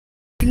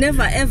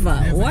Never ever.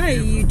 Why?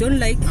 Ever. You don't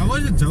like? I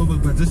was at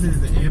Joburg, but just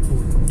at the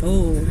airport.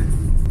 Oh.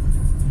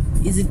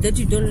 Is it that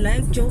you don't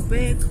like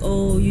Joburg,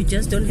 or you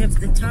just don't have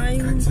the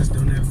time? I just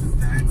don't have the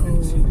time.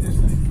 Oh.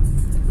 Seriously.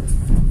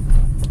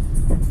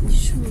 You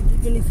should,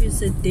 even if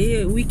it's a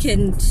day, a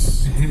weekend,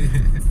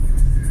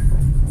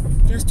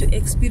 just to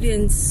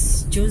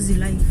experience Josie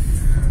life.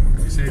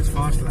 You say it's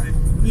fast life.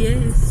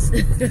 Yes.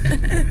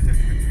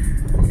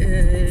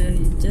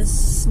 You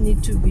just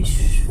need to be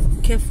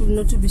careful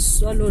not to be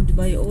swallowed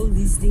by all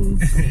these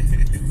things.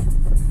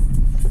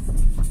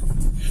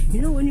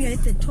 You know, when you're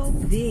at the top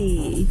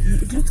there,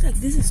 it looks like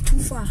this is too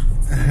far.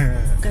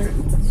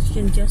 You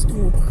can just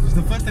walk. It's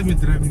the first time you're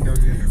driving down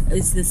here.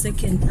 It's the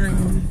second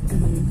time.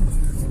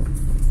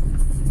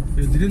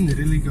 You didn't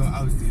really go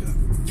out here.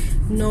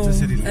 No,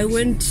 Just I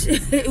went.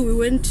 We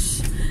went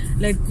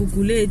like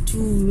Guguletu.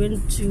 We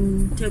went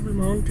to Table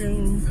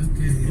Mountain.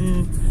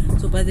 Okay.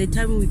 So by the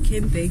time we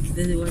came back,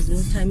 there was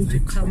no time to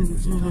come.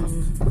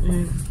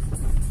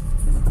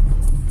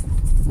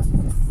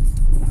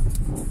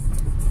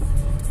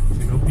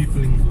 You know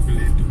people in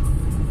Guguletu.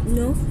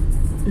 No.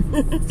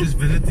 Just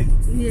visiting.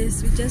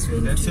 Yes, we just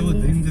went. That's to, a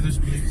dangerous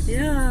place.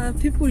 Yeah,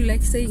 people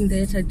like saying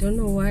that. I don't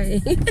know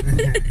why.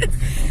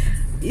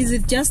 Is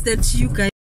it just that you guys